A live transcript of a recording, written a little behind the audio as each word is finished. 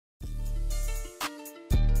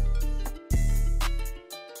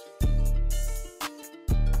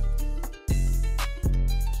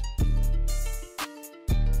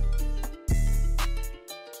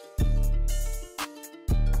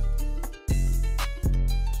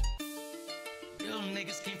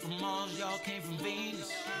came from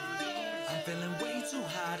Venus. I'm feeling way too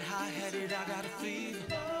hot-headed, I got a fever.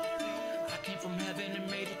 I came from heaven and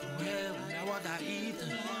made it through hell, now I got ether.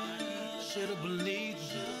 Should've believed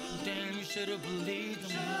him. Damn, you should've believed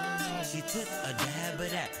him. She took a dab of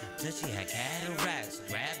that till she had cataracts.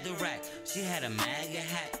 Grabbed the rack, she had a MAGA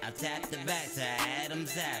hat. I tapped the back to Adam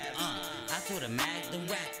Zap. I told her mag the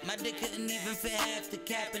rack. My dick couldn't even fit half the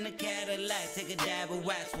cap in a Cadillac. Take a dab of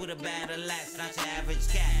wax with a battle axe, not your average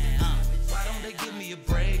cat. Why don't they give me a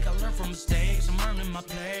break? I learn from mistakes, I'm earning my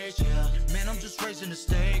place, yeah. Man, I'm just raising the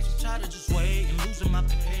stakes. I'm tired of just waiting, losing my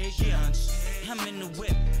patience. I'm in the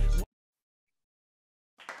whip.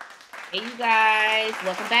 Hey you guys,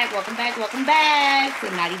 welcome back to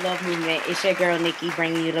Naughty Love Movement. It's your girl Nikki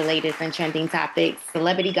bringing you the latest and trending topics,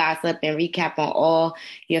 celebrity gossip, and recap on all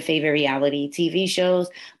your favorite reality TV shows.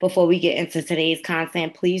 Before we get into today's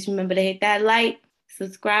content, please remember to hit that like,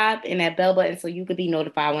 subscribe, and that bell button so you can be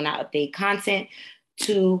notified when I update content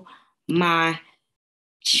to my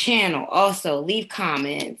channel. Also, leave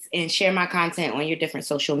comments and share my content on your different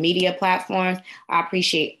social media platforms. I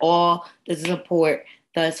appreciate all the support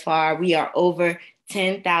thus far. We are over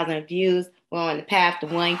 10,000 views. We're on the path to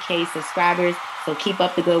 1K subscribers. So keep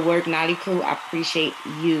up the good work, Naughty Crew. I appreciate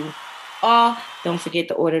you all. Don't forget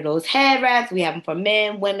to order those head wraps. We have them for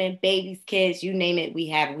men, women, babies, kids, you name it. We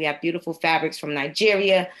have beautiful fabrics from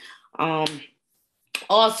Nigeria. All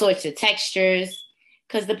sorts of textures.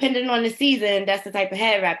 Because depending on the season, that's the type of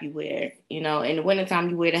head wrap you wear. You know, in the wintertime,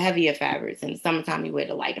 you wear the heavier fabrics. In the summertime, you wear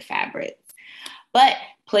the lighter fabrics. But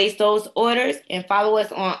place those orders and follow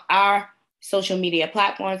us on our social media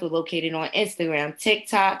platforms. We're located on Instagram,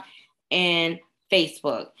 TikTok, and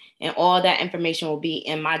Facebook. And all that information will be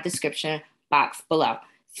in my description box below.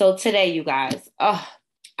 So today, you guys,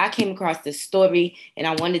 I came across this story and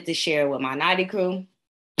I wanted to share it with my Naughty Crew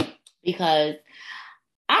because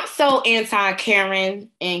I'm so anti-Karen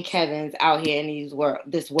and Kevin's out here in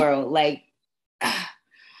this world. Like,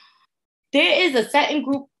 there is a set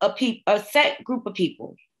group of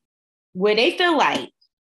people where they feel like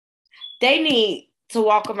they need to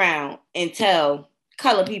walk around and tell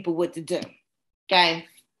color people what to do. Okay?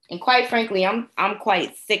 And quite frankly, I'm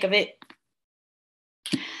quite sick of it.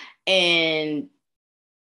 And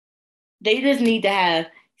they just need to have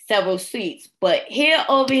several seats. But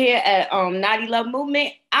over here at Naughty Love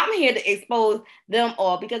Movement, I'm here to expose them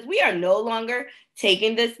all because we are no longer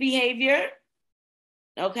taking this behavior.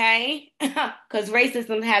 Okay? Because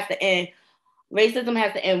racism has to end. Racism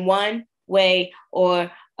has to end one way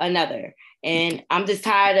or another. And I'm just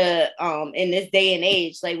tired of, in this day and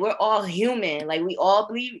age, like, we're all human. Like, we all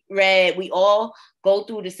bleed red. We all go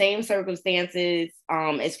through the same circumstances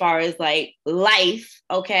as far as, like, life,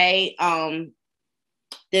 okay?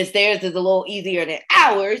 Theirs is a little easier than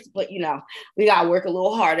ours, but, you know, we got to work a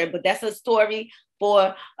little harder. But that's a story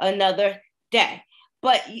for another day.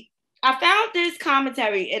 But I found this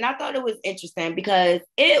commentary and I thought it was interesting because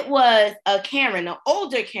it was a Karen, an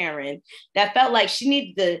older Karen, that felt like she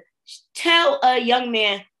needed to tell a young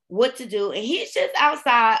man what to do. And he's just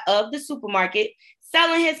outside of the supermarket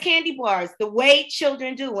selling his candy bars the way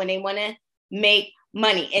children do when they want to make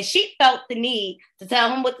money. And she felt the need to tell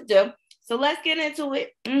him what to do. So let's get into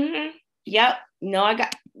it. Yep.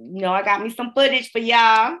 I got me some footage for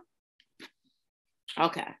y'all.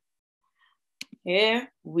 Okay. Here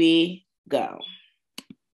we go.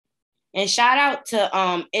 And shout out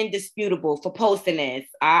to Indisputable for posting this.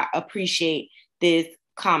 I appreciate this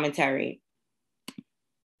commentary.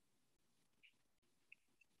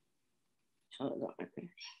 Hold on.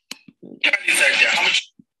 How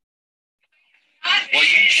much? Well,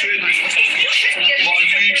 you should be. Well, you should be. Well,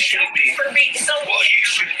 you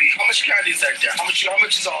should be. How much candy is that there? How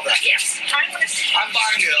much is all that? Yes. I'm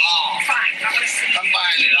buying it all. Fine. I'm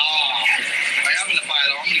buying it all. I'm going to buy it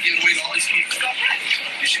all. I'm going to give it away to all these people. Go ahead.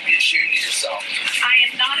 You should be ashamed of yourself. I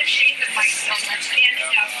am not ashamed of myself. I'm standing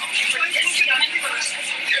up for this young person.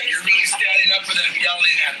 Yeah, you're really standing up for them,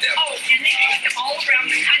 yelling at them. Oh, and they take them all around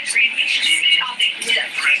the country, and you should see how they live.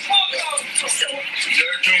 So,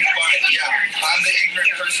 you're doing fine, yeah. I'm the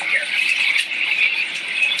ignorant person here.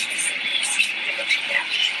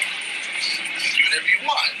 Do whatever you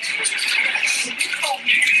want.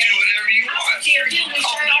 You can do whatever you want. Here,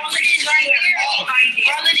 all of these right here. All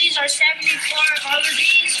of these are 74. All of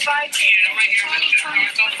these 5, 10, 20, 25.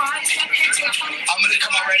 I'm going to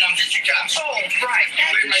come out right now and get you cash. Oh, right.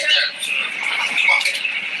 Wait right there. Come on.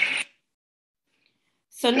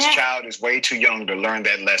 So this child is way too young to learn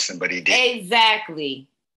that lesson, but he did. Exactly.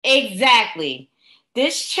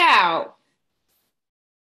 This child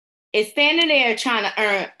is standing there trying to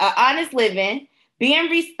earn an honest living,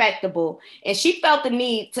 being respectable, and she felt the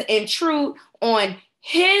need to intrude on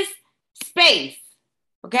his space,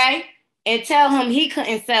 okay? And tell him he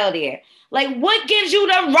couldn't sell there. Like, what gives you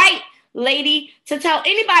the right, lady, to tell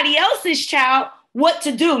anybody else's child what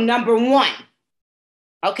to do, number one?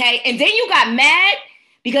 Okay? And then you got mad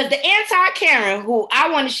because the anti-Karen, who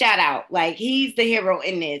I want to shout out, like, he's the hero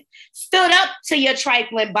in this, stood up to your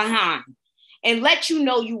trifling behind and let you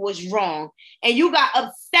know you was wrong. And you got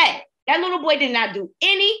upset. That little boy did not do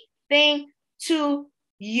anything to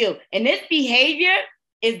you. And this behavior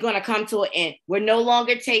is going to come to an end. We're no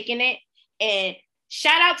longer taking it. And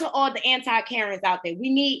shout out to all the anti-Karens out there. We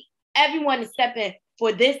need everyone to step in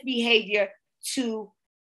for this behavior to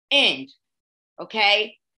end.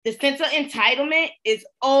 Okay? The sense of entitlement is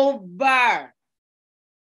over.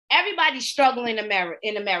 Everybody's struggling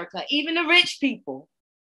in America, even the rich people.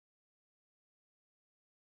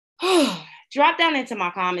 Drop down into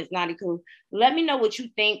my comments, Naughty Crew. Let me know what you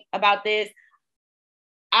think about this.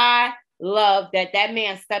 I love that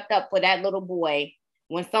man stepped up for that little boy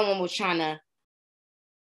when someone was trying to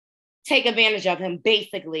take advantage of him,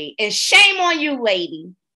 basically. And shame on you,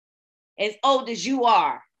 lady, as old as you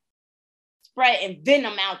are, spreading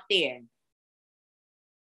venom out there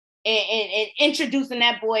and introducing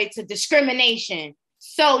that boy to discrimination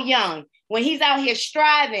so young, when he's out here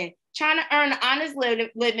striving, trying to earn an honest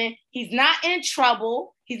living. He's not in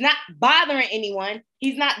trouble. He's not bothering anyone.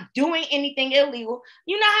 He's not doing anything illegal.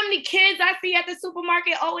 You know how many kids I see at the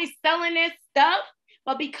supermarket always selling their stuff?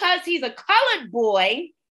 But because he's a colored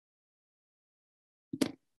boy,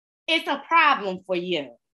 it's a problem for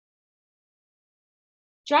you.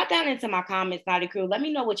 Drop down into my comments, Naughty Crew. Let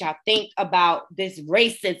me know what y'all think about this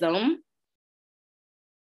racism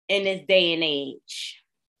in this day and age.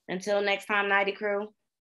 Until next time, Naughty Crew,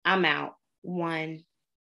 I'm out. One.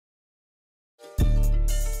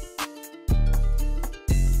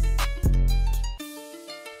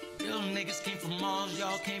 Little niggas came from Mars,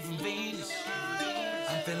 y'all came from Venus.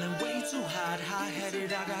 I'm feeling way too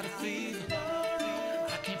hot-headed, I got a fever.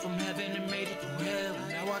 I came from heaven and made it through hell,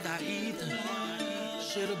 now I got ether.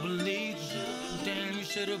 Should've believed them. Damn, you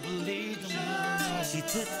should've believed them. She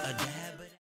took a